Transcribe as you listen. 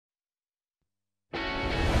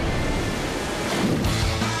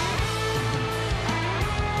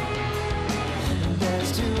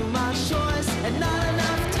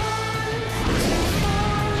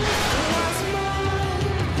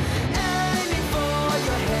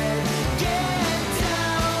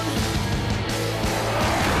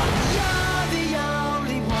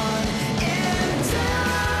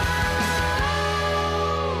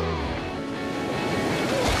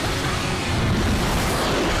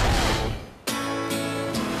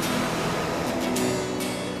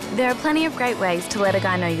There are plenty of great ways to let a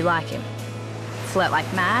guy know you like him. Flirt like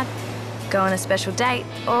mad, go on a special date,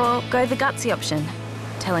 or go the gutsy option.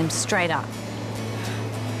 Tell him straight up.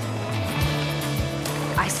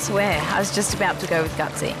 I swear, I was just about to go with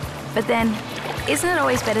gutsy. But then, isn't it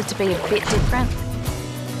always better to be a bit different?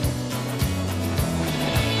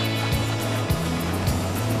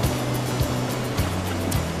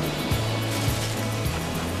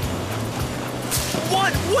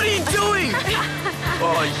 What are you doing?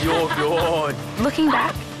 Oh, you're good. Looking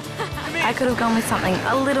back, I could have gone with something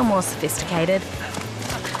a little more sophisticated.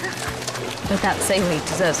 But that seaweed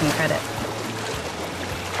deserves some credit.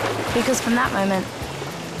 Because from that moment,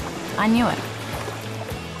 I knew it.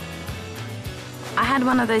 I had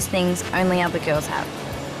one of those things only other girls have.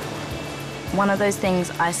 One of those things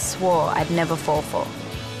I swore I'd never fall for.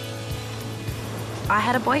 I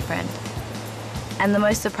had a boyfriend. And the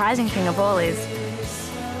most surprising thing of all is,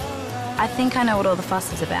 I think I know what all the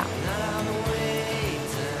fuss is about.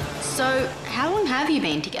 So, how long have you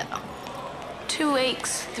been together? 2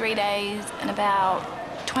 weeks, 3 days, and about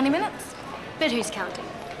 20 minutes. But who's counting?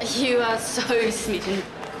 You are so smitten.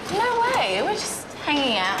 No way, we're just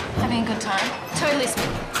hanging out, having a good time. Totally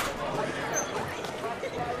smitten.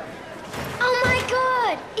 Oh my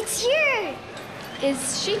God, it's you!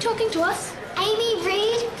 Is she talking to us? Amy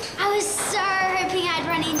Reed, I was so hoping I'd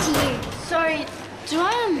run into you. Sorry, do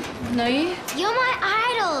I know you? You're my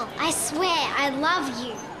idol. I swear, I love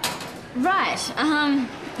you. Right,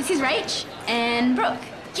 this is Rach and Brooke.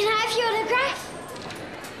 Can I have your autograph?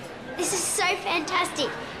 This is so fantastic.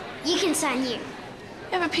 You can sign you.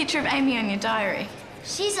 You have a picture of Amy on your diary.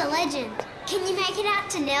 She's a legend. Can you make it out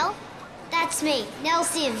to Nell? That's me, Nell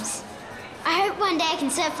Sims. I hope one day I can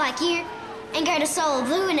surf like you and go to Solar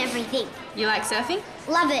Blue and everything. You like surfing?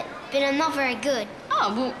 Love it, but I'm not very good.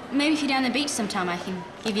 Oh, well, maybe if you're down the beach sometime, I can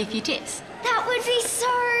give you a few tips. That would be so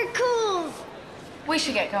cool. We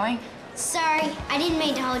should get going. Sorry, I didn't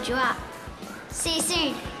mean to hold you up. See you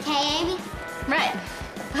soon. Okay, Amy? Right.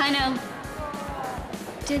 Bye, Nell.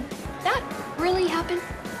 Did that really happen?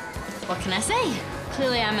 What can I say?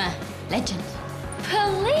 Clearly I'm a legend.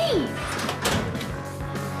 Police!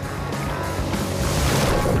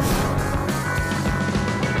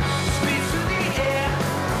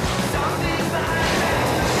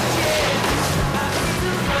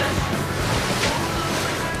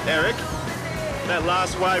 Eric, that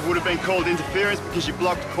last wave would have been called interference because you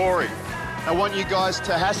blocked Corey. I want you guys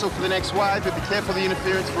to hassle for the next wave, but be careful of the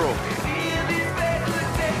interference rule.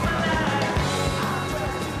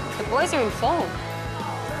 The boys are in form.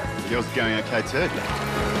 The girls are going okay too.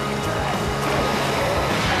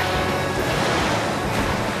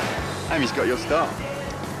 Amy's got your style.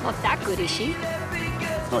 Not that good, is she?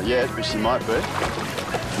 Not yet, but she might be.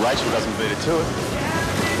 Rachel doesn't beat her to it.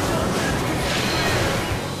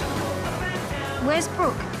 Where's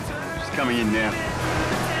Brooke? She's coming in now.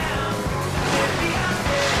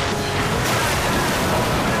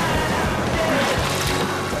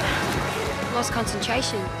 Lost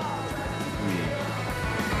concentration.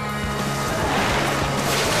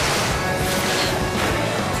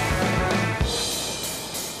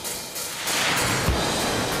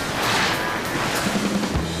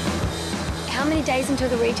 How many days until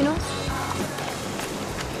the regionals?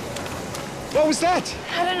 What was that?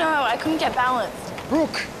 I don't know, I couldn't get balanced.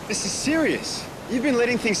 Brooke, this is serious. You've been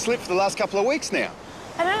letting things slip for the last couple of weeks now.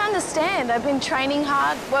 I don't understand. I've been training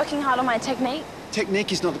hard, working hard on my technique.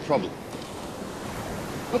 Technique is not the problem.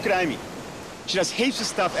 Look at Amy. She does heaps of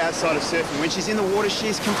stuff outside of surfing. When she's in the water, she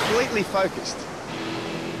is completely focused.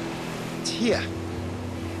 It's here.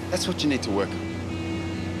 That's what you need to work on.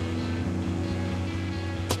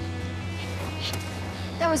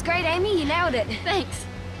 That was great, Amy. You nailed it. Thanks.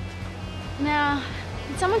 Now,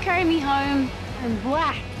 can someone carry me home? I'm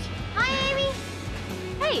whacked. Hi, Amy.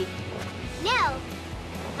 Hey. Nell.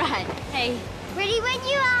 Right. Hey. Ready when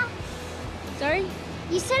you are. Sorry?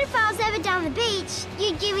 You said if I was ever down the beach,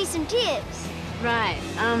 you'd give me some tips. Right.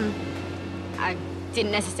 I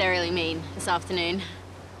didn't necessarily mean this afternoon.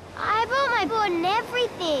 I bought my board and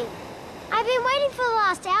everything. I've been waiting for the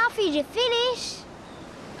last hour for you to finish.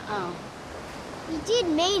 Oh. You did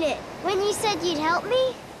mean it when you said you'd help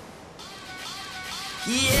me.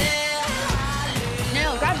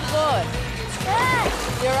 Nell, grab the board.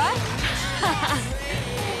 You all right?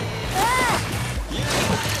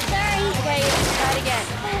 Sorry. Okay, let's try it again.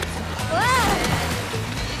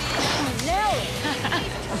 No.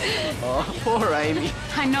 Oh, poor Amy.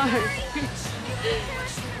 I know.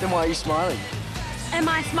 Then why are you smiling? Am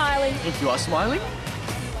I smiling? If you are smiling,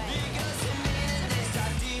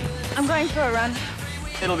 I'm going for a run.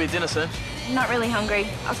 it'll be dinner soon. I'm not really hungry.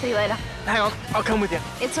 I'll see you later. Hang on, I'll come with you.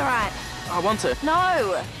 It's all right. I want to.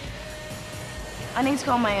 No! I need to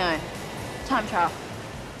go on my own. Time trial.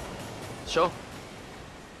 Sure.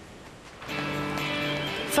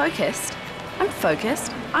 Focused? I'm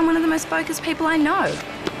focused. I'm one of the most focused people I know.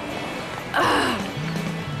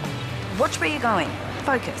 Ugh. Watch where you're going.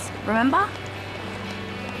 Focus, remember?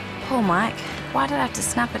 Poor Mike. Why did I have to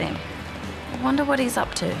snap at him? I wonder what he's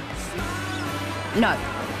up to. No,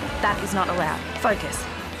 that is not allowed. Focus.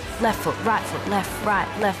 Left foot,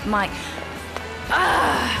 right, left, Mike.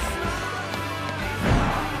 Ah!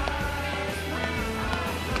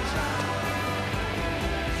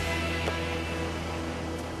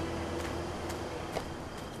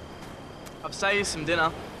 I've saved you some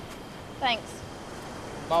dinner. Thanks.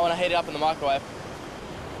 Might want to heat it up in the microwave.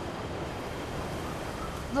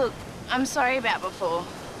 Look, I'm sorry about before.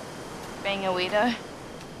 Being a weirdo.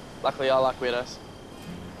 Luckily, I like weirdos.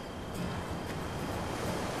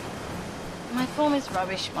 My form is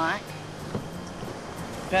rubbish, Mike.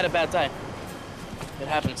 You've had a bad day. It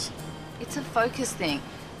happens. It's a focus thing.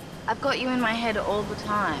 I've got you in my head all the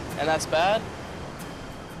time. And that's bad?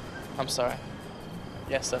 I'm sorry.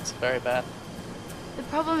 Yes, that's very bad. The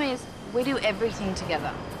problem is, we do everything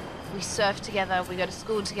together. We surf together, we go to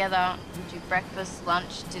school together, we do breakfast,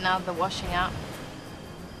 lunch, dinner, the washing up.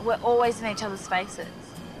 We're always in each other's faces.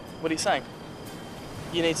 What are you saying?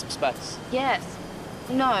 You need some space. Yes.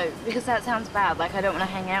 No, because that sounds bad, like I don't want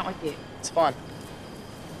to hang out with you. It's fine.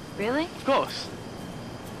 Really? Of course.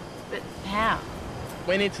 But how?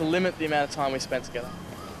 We need to limit the amount of time we spend together.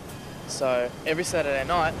 So, every Saturday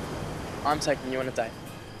night, I'm taking you on a date.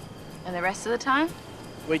 And the rest of the time?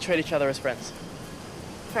 We treat each other as friends.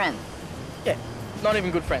 Friends. Yeah, not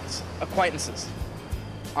even good friends. Acquaintances.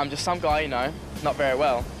 I'm just some guy you know, not very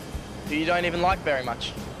well, who you don't even like very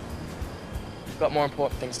much. You've got more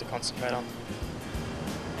important things to concentrate on.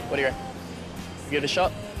 What do you reckon? Give it a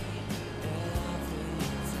shot?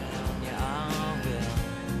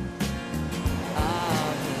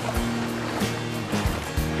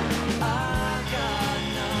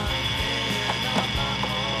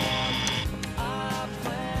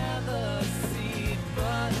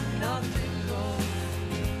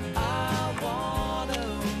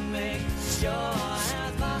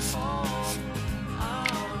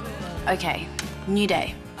 Okay, new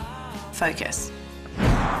day. Focus.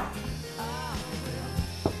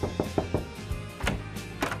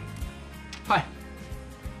 Hi.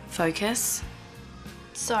 Focus.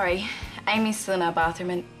 Sorry, Amy's still in our bathroom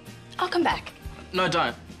and I'll come back. No,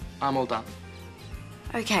 don't. I'm all done.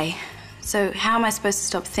 Okay, so how am I supposed to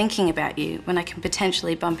stop thinking about you when I can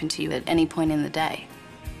potentially bump into you at any point in the day?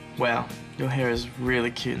 Wow, your hair is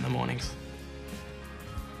really cute in the mornings.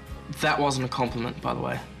 That wasn't a compliment, by the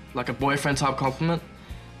way. Like a boyfriend type compliment.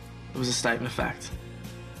 It was a statement of fact.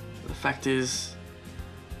 The fact is,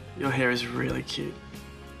 your hair is really cute.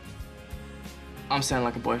 I'm sounding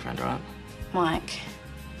like a boyfriend, right? Mike.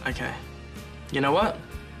 Okay. You know what?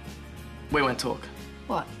 We won't talk.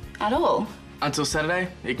 What? At all? Until Saturday,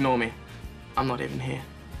 ignore me. I'm not even here.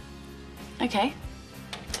 Okay.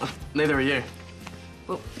 Neither are you.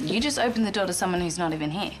 Well, you just opened the door to someone who's not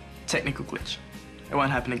even here. Technical glitch. It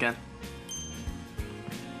won't happen again.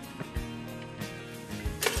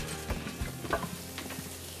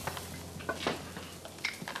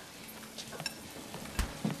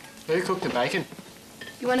 Who cooked the bacon?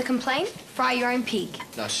 You want to complain? Fry your own pig.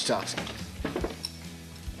 No, she's asking.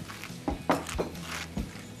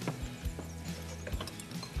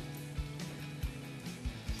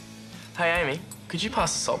 Hey, Amy, could you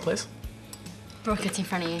pass the salt, please? Brooke, it's in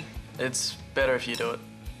front of you. It's better if you do it.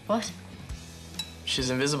 What? She's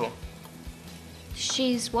invisible.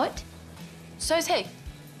 She's what? So's he.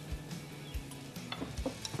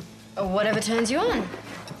 Whatever turns you on.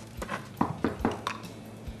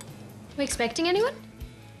 We expecting anyone?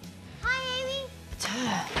 Hi, Amy. It's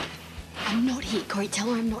her. I'm not here. Corey,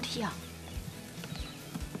 tell her I'm not here.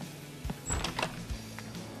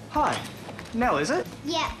 Hi. Nell, is it?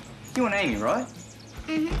 Yeah. You want Amy, right?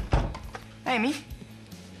 Mm-hmm. Amy,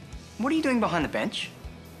 what are you doing behind the bench?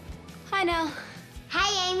 Hi, Nell.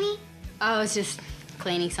 Hey, Amy. I was just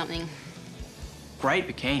cleaning something. Great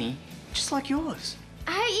bikini, just like yours.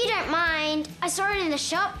 I hope you don't mind. I saw it in the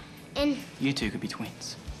shop and You two could be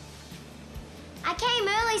twins. I came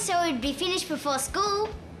early so it would be finished before school.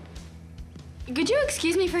 Could you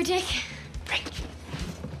excuse me for a tick?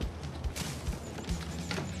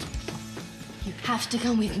 You have to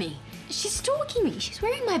come with me. She's stalking me. She's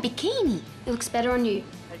wearing my bikini. It looks better on you.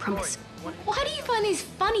 Promise. Why do you find this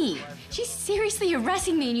funny? She's seriously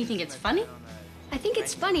harassing me and you think it's funny? I think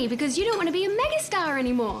it's funny because you don't want to be a megastar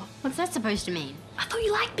anymore. What's that supposed to mean? I thought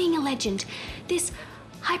you liked being a legend. This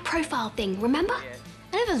high-profile thing, remember?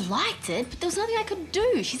 I never liked it, but there was nothing I could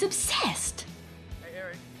do. She's obsessed.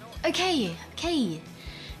 Okay.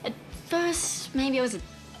 At first, maybe I was a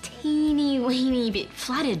teeny-weeny bit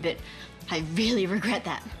flattered, but I really regret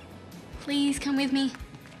that. Please come with me.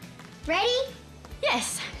 Ready?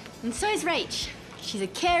 Yes, and so is Rach. She's a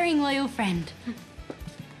caring, loyal friend.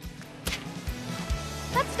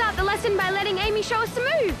 Let's start the lesson by letting Amy show us some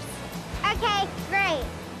moves. Okay, great.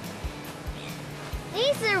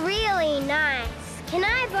 These are really nice. Can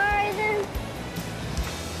I borrow them?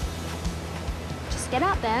 Just get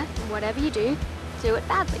out there, and whatever you do it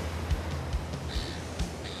badly.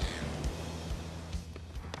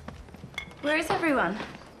 Where is everyone?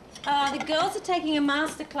 The girls are taking a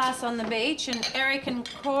master class on the beach, and Eric and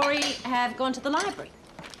Corey have gone to the library.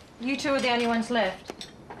 You two are the only ones left.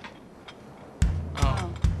 Oh.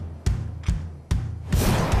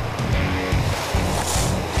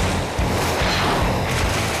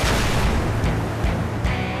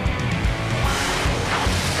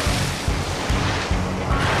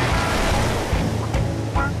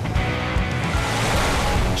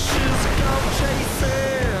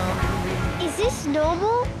 Is this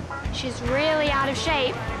normal? She's really out of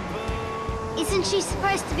shape. Isn't she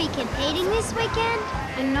supposed to be competing this weekend?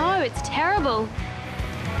 I know, it's terrible.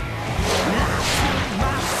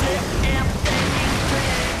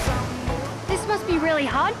 This must be really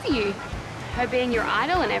hard for you. Her being your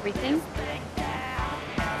idol and everything.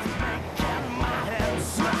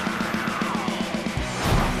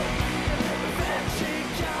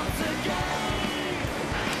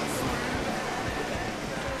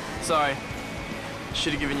 Sorry.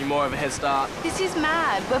 Should have given you more of a head start. This is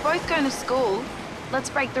mad. We're both going to school. Let's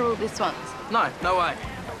break the rule this once. No way.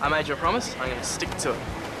 I made you a promise. I'm going to stick to it.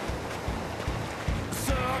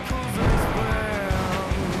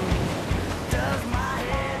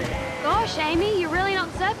 Gosh, Amy, you're really not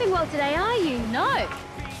surfing well today, are you? No,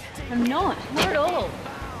 I'm not at all.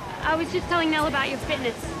 I was just telling Nell about your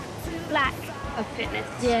fitness. Lack of fitness.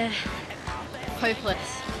 Yeah,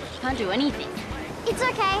 hopeless. Can't do anything. It's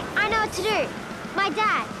okay. I know what to do. My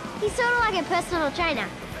dad, he's sort of like a personal trainer.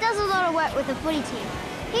 Does a lot of work with the footy team.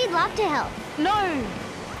 He'd love to help. No!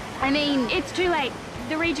 I mean, it's too late.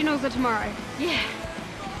 The regionals are tomorrow. Yeah,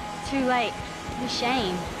 too late. What a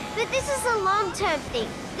shame. But this is a long-term thing.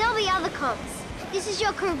 There'll be other comps. This is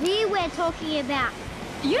your career we're talking about.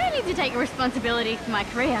 You don't need to take responsibility for my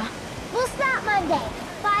career. We'll start Monday,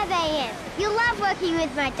 5 a.m. You'll love working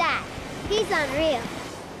with my dad. He's unreal.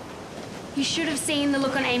 You should have seen the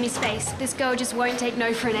look on Amy's face. This girl just won't take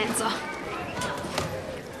no for an answer.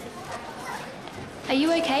 Are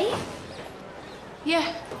you okay?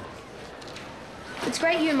 Yeah. It's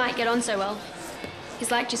great you and Mike get on so well. He's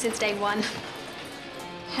liked you since day one.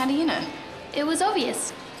 How do you know? It was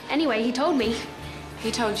obvious. Anyway, he told me.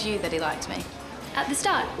 He told you that he liked me. At the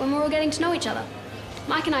start, when we were all getting to know each other.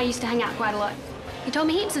 Mike and I used to hang out quite a lot. He told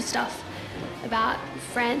me heaps of stuff. About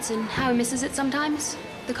France and how he misses it sometimes.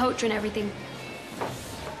 The culture and everything.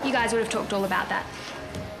 You guys would have talked all about that.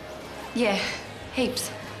 Yeah,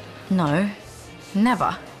 heaps. No,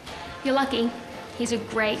 never. You're lucky. He's a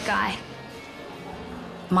great guy.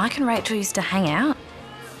 Mike and Rachel used to hang out?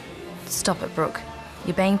 Stop it, Brooke.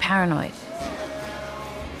 You're being paranoid.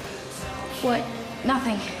 What?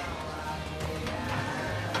 Nothing.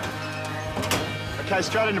 Okay,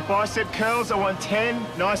 straight into bicep curls. I want 10,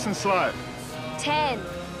 nice and slow. 10.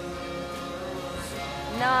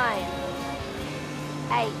 9.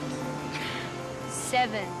 8.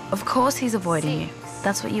 7. Of course he's avoiding you.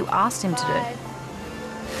 That's what you asked him to 5,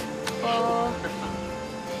 4,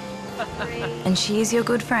 3, do. And she is your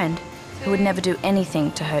good friend, who would never do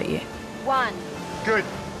anything to hurt you. 1. Good.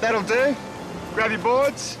 That'll do. Grab your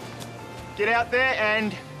boards. Get out there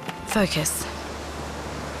and... Focus.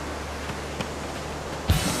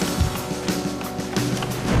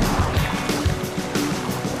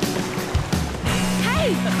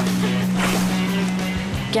 Hey!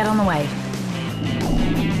 Get on the wave.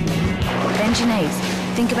 Bend your knees.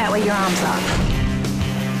 Think about where your arms are.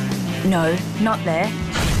 No, not there.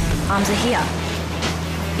 Arms are here.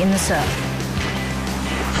 In the surf.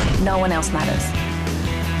 No one else matters.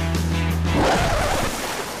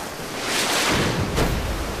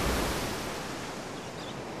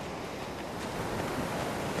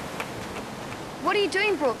 What are you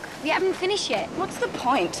doing, Brooke? We haven't finished yet. What's the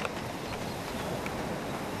point?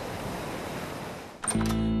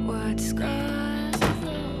 What's gone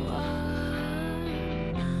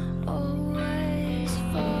always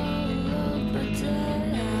follow, but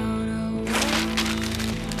down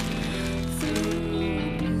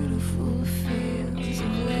through beautiful fields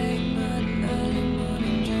of late night.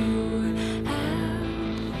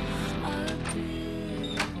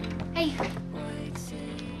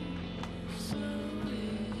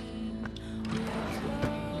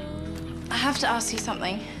 to ask you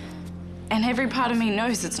something. And every part of me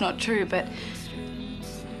knows it's not true, but...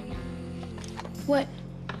 What?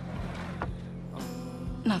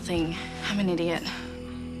 Nothing. I'm an idiot.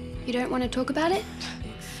 You don't want to talk about it?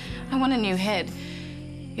 I want a new head.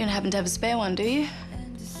 You don't happen to have a spare one, do you?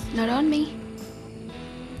 Not on me.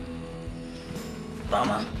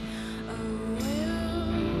 Bummer.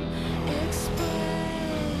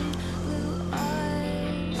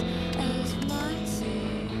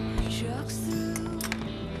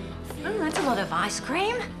 That's a lot of ice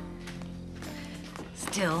cream.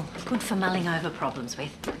 Still, good for mulling over problems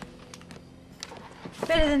with.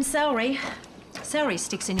 Better than celery. Celery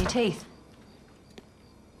sticks in your teeth.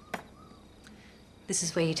 This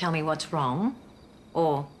is where you tell me what's wrong,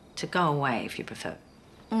 or to go away if you prefer.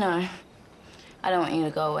 No, I don't want you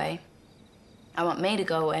to go away. I want me to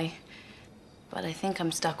go away. But I think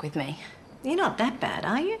I'm stuck with me. You're not that bad,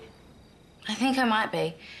 are you? I think I might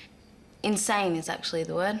be. Insane is actually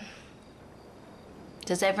the word.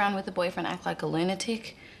 Does everyone with a boyfriend act like a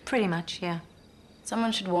lunatic? Pretty much, yeah.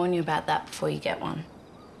 Someone should warn you about that before you get one.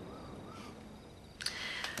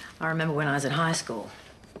 I remember when I was at high school.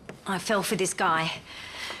 I fell for this guy,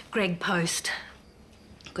 Greg Post.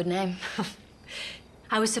 Good name.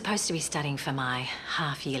 I was supposed to be studying for my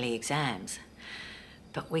half-yearly exams,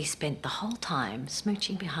 but we spent the whole time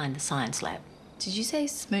smooching behind the science lab. Did you say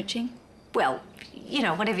smooching? Well, you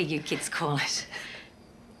know, whatever you kids call it.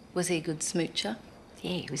 Was he a good smoocher?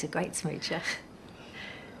 Yeah, he was a great smoocher.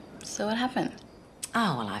 So what happened?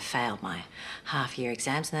 Oh, well, I failed my half-year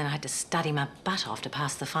exams and then I had to study my butt off to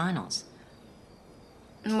pass the finals.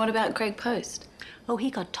 And what about Greg Post? Oh, he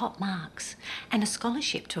got top marks and a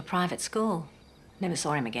scholarship to a private school. Never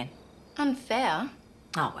saw him again. Unfair.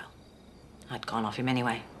 Oh, well, I'd gone off him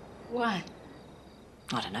anyway. Why?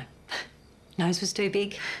 I don't know. Nose was too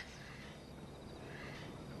big.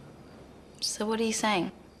 So what are you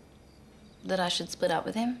saying? That I should split up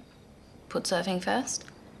with him? Put surfing first?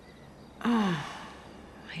 Oh,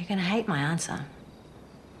 you're gonna hate my answer.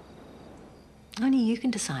 Only you can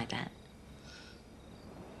decide that.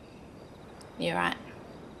 You're right.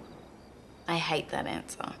 I hate that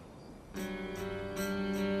answer.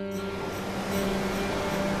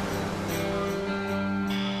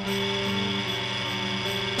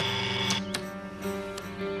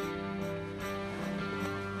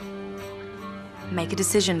 Make a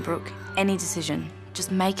decision, Brooke. Any decision.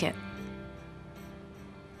 Just make it.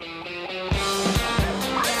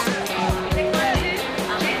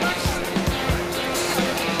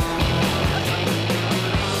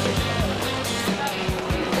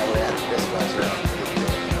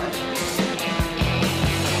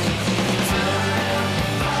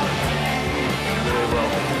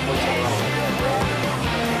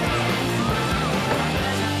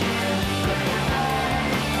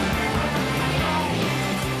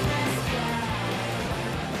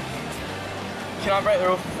 Can I break the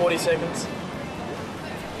rule for 40 seconds?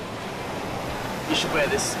 You should wear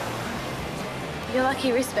this. Your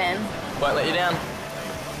lucky wristband. Won't let you down.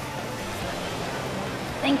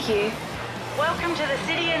 Thank you. Welcome to the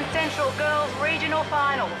City and Central Girls Regional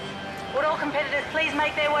Finals. Would all competitors please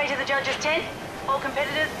make their way to the judges' tent? All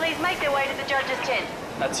competitors please make their way to the judges' tent.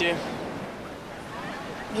 That's you.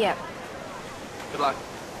 Yep. Good luck.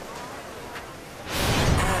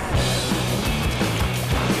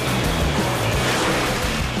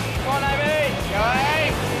 Come on, Amy! Go,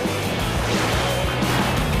 Amy!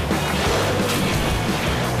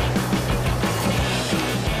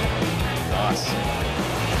 Nice.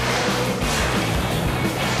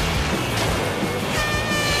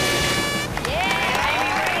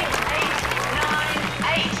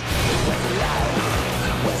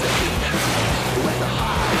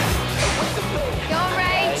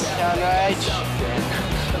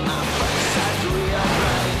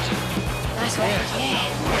 Nice way. Yeah.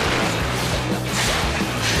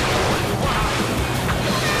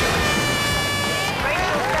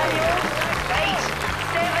 Rachel Samuels, 8,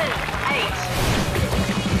 7,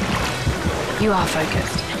 8. You are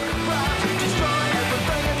focused.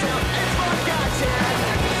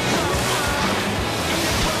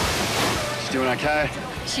 She's doing okay.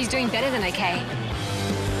 She's doing better than okay.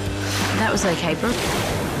 That was okay, Brooke.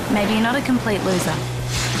 Maybe you're not a complete loser.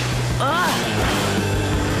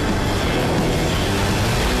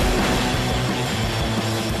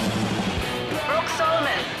 Brooke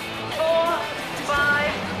Solomon, 4,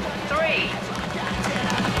 5, 3.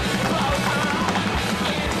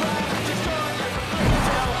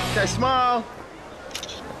 Okay, smile.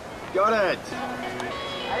 Got it.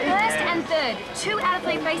 First and third, 2 out of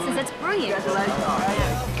 3 places. That's brilliant.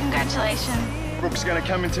 Congratulations. Brooke's going to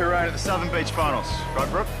come into her own at the Southern Beach Finals. Right,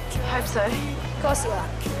 Brooke? Hope so. Of course you are.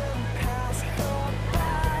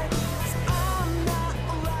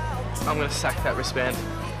 I'm gonna sack that wristband.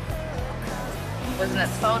 Wasn't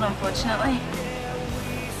its fault, unfortunately.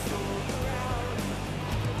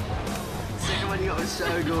 Second one you got was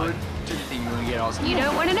so good. Didn't think you were gonna get Oscar. You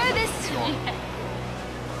don't want to know this.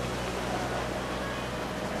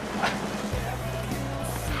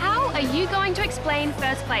 How are you going to explain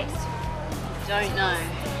first place? Don't know.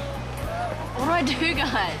 What do I do,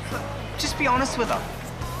 guys? Just be honest with her.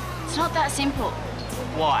 It's not that simple.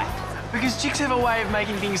 Why? Because chicks have a way of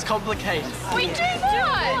making things complicated. We do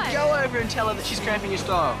not. Go over and tell her that she's cramping your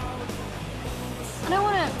style. I don't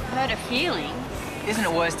want to hurt her feelings. Isn't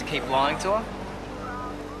it worse to keep lying to her?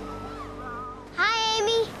 Hi,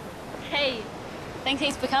 Amy. Hey, thanks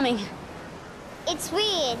heaps for coming. It's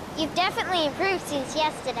weird. You've definitely improved since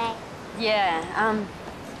yesterday. Yeah,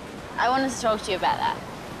 I wanted to talk to you about that.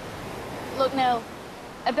 Look, Nell,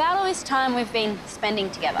 about all this time we've been spending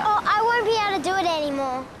together. Oh, I won't be able to do it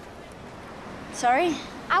anymore. Sorry?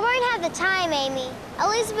 I won't have the time, Amy.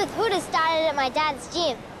 Elizabeth Hood has started at my dad's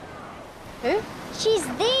gym. Who? She's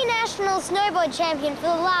the national snowboard champion for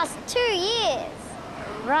the last 2 years.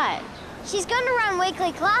 Right. She's going to run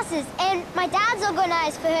weekly classes, and my dad's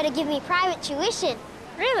organised for her to give me private tuition.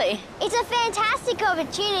 Really? It's a fantastic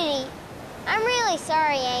opportunity. I'm really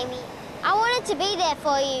sorry, Amy. I wanted to be there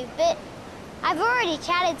for you, but I've already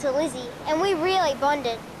chatted to Lizzie, and we really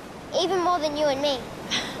bonded. Even more than you and me.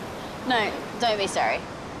 No, don't be sorry.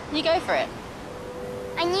 You go for it.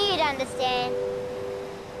 I knew you'd understand.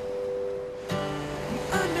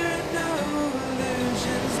 Under no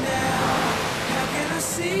illusions now. How can I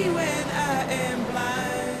see when I am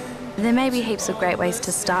blind? There may be heaps of great ways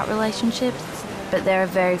to start relationships, but there are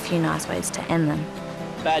very few nice ways to end them.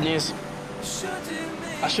 Bad news.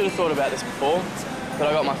 I should have thought about this before, but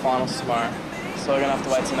I got my finals tomorrow, so we're gonna have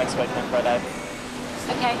to wait till next weekend for a date.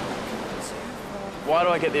 Okay. Why do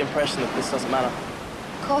I get the impression that this doesn't matter?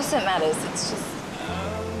 Of course it matters, it's just...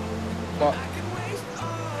 What?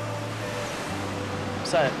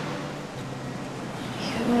 Say it.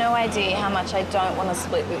 You have no idea how much I don't want to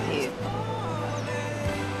split with you.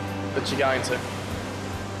 But you're going to.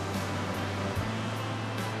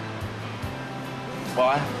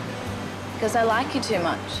 Why? Because I like you too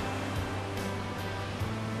much.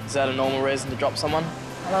 Is that a normal reason to drop someone?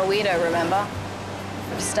 I'm a weirdo, remember?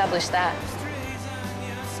 We've established that.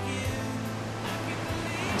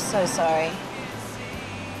 I'm so sorry.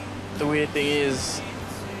 The weird thing is,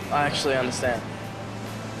 I actually understand.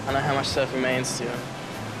 I know how much surfing means to you.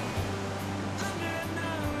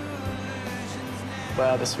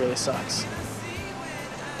 Wow, this really sucks.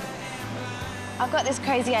 I've got this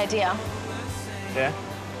crazy idea. Yeah?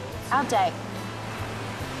 Our date.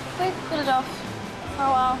 We put it off for a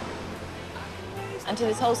while. Until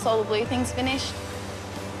this whole Solar Blue thing's finished.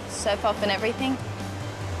 Surf off and everything.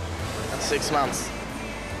 That's 6 months.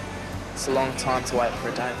 It's a long time to wait for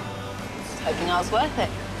a date. Hoping I was worth it.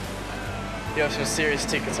 You have some serious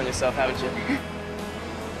tickets on yourself, haven't you?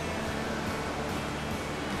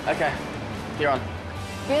 Okay, you're on.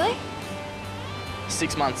 Really?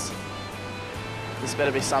 6 months. This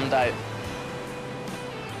better be some date.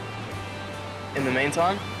 In the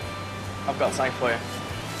meantime, I've got something for you.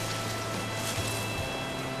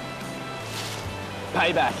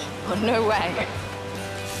 Payback. Oh, no way.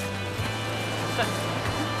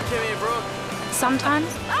 Come here, Brooke. Sometimes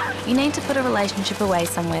you need to put a relationship away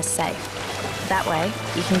somewhere safe. That way,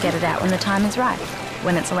 you can get it out when the time is right,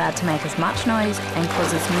 when it's allowed to make as much noise and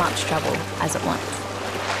cause as much trouble as it wants.